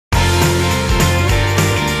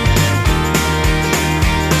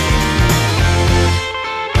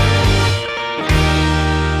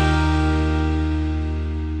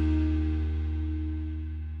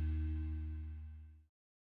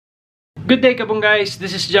Good day kabunggays,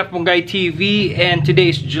 this is Jeff Bunggay TV and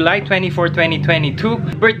today is July 24,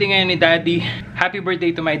 2022. Birthday ngayon ni Daddy. Happy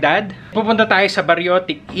birthday to my dad. Pupunta tayo sa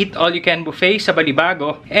Bariotik Eat All You Can Buffet sa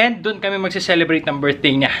Balibago and doon kami magse-celebrate ng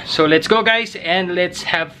birthday niya. So let's go guys and let's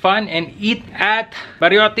have fun and eat at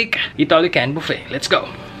Bariotik Eat All You Can Buffet. Let's go!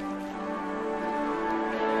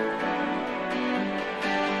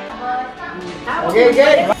 Okay,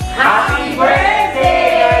 good. Happy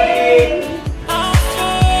birthday!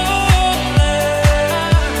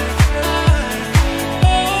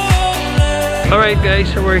 Alright guys,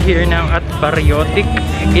 so we're here now at Bariotik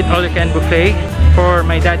Eat All You Can Buffet for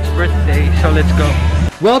my dad's birthday. So let's go.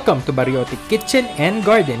 Welcome to Bariotik Kitchen and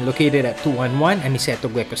Garden located at 211 Aniceto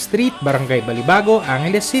Gueco St, Barangay Balibago,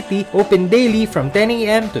 Angeles City. Open daily from 10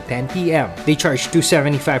 AM to 10 PM. They charge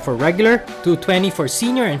 $2.75 for regular, $2.20 for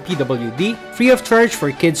senior and PWD, free of charge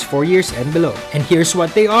for kids 4 years and below. And here's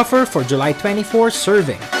what they offer for July 24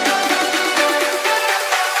 serving.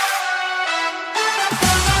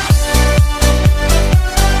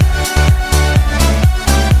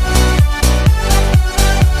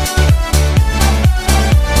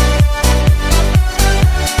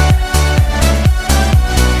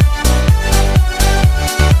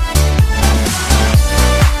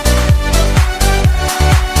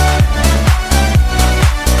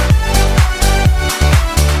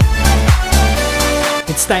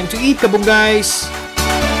 It's time to eat, kabunggays!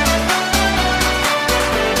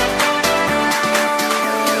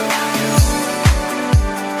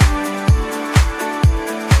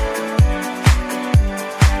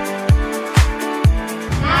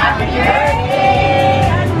 Happy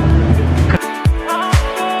birthday!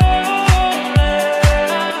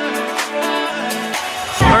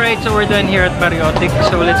 Alright, so we're done here at Bariotik.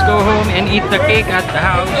 So let's go home and eat the cake at the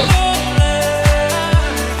house.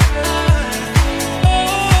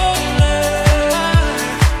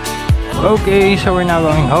 Okay, so we're now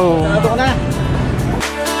going home.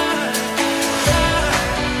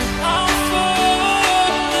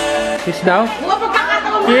 Kiss daw?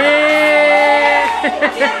 Yay!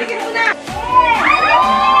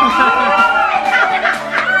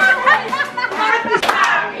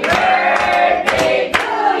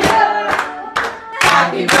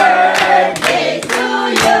 Happy birthday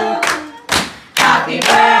to you! Happy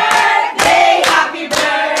birthday! Happy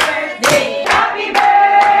birthday! Happy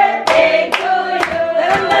birthday to you!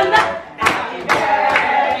 Happy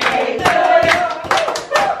birthday to you!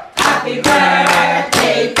 Happy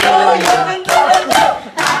birthday to you!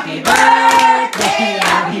 Happy birthday!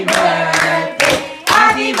 Happy birthday!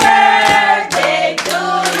 Happy birthday to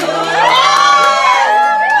you!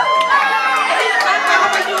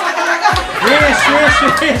 Yes, yes,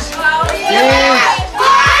 yes! Yes!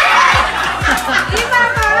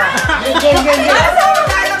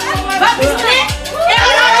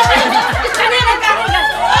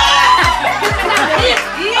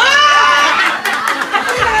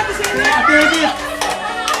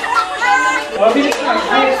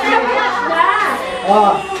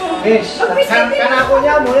 Oh, yes. Kana ko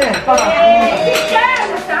niya mo eh.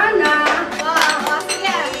 Sana.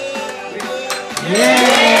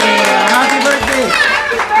 Yeah! Happy birthday!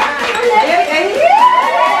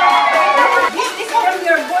 This is from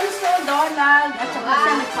your bunso, Donald. At saka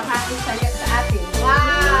siya nagpakati sa atin.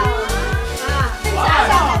 Wow!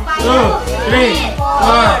 2, 3, 4,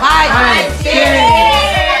 5, 6!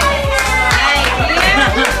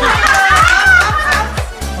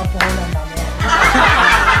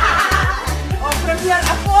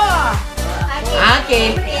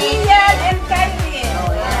 Okay. Ian and Kylie.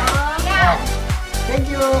 Thank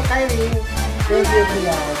you, Kylie. Thank you,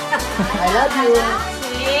 Brian. I love you.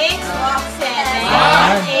 6, 7,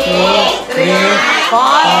 1, 2, 3,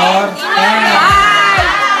 4,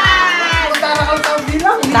 5! Tara kang taong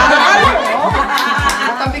bilang.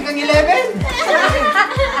 Tabi kang 11.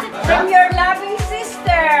 from your loving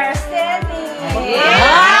sister, Steady.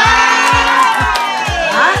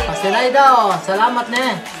 Pasinay daw. Salamat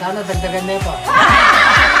na. Sana dagdagan na ito.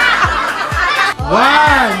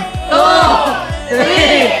 1, 2,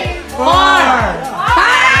 3,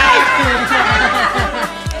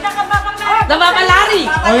 4! Nababalari!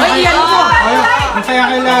 Ay, yan mo! Ay, ang kaya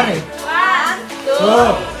kay Larry. 1,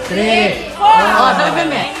 2, 3, 4! Oh, sabi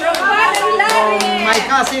mo. From Father Larry. My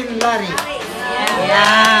cousin Larry.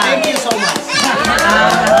 Yeah. Thank you so much.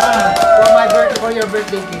 For your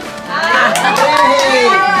birthday gift. Hey!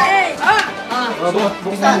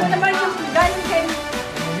 Buksan. Naman yung galing kay...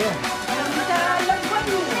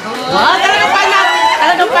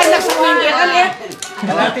 Talagang pala sa mga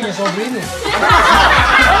Kalati niya sobrino.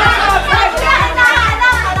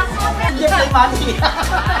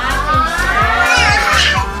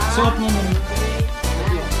 Suot niya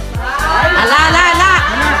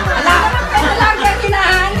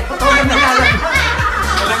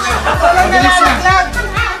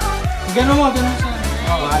Gano'n mo sa...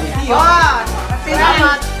 Quality.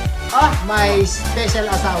 Salamat. May special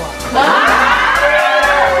asawa.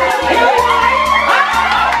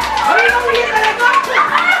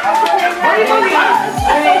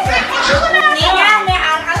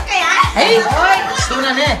 Ay! Gusto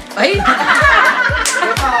na ne! Ay!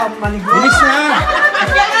 Bilis na!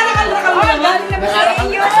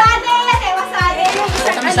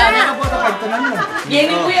 Sana na po ito pagtunan mo.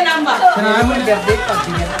 Gaming ko yan ang ba? Sanahan mo yung birthday pag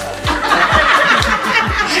dinero.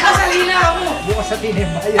 Kasalina ako. Bukas sa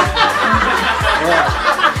tinimbayan.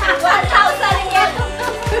 1,000 yan.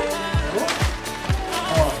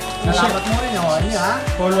 Salamat mo rin yung ano ha?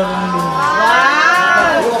 Color lang din.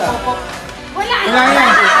 Wow! Wala Wala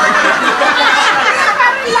yan!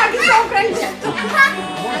 lagi sobrang dyan.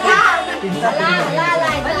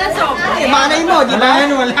 Wala sobrang. Manay mo, di Wala ba?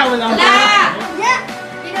 yan, wala.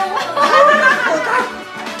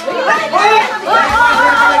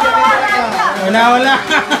 Wala! Wala.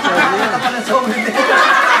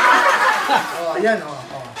 Ayan,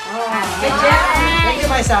 Thank you,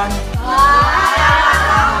 my son.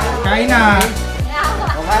 Kain na.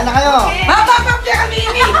 Kain na kayo. Mapapap niya kami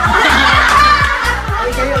ini! Ay,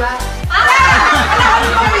 kayo la.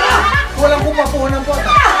 Kulang ko pa po ng po.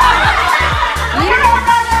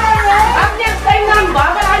 Up next time lang ba?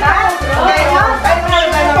 Wala na ako.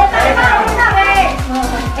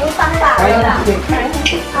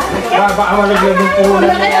 Baka malaglag yung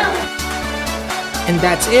puhunan. And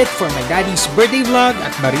that's it for my daddy's birthday vlog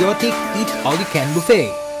at Bariotik Eat All You Can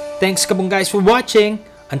Buffet. Thanks guys for watching.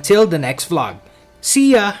 Until the next vlog.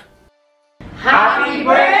 See ya! Happy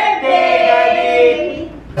birthday, Daddy!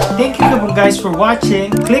 Thank you guys for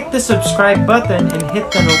watching. Click the subscribe button and hit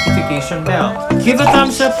the notification bell. Give a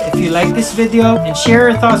thumbs up if you like this video and share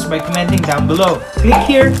your thoughts by commenting down below. Click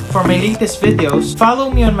here for my latest videos. Follow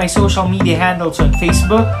me on my social media handles on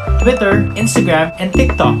Facebook, Twitter, Instagram, and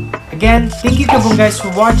TikTok. Again, thank you guys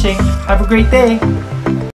for watching. Have a great day!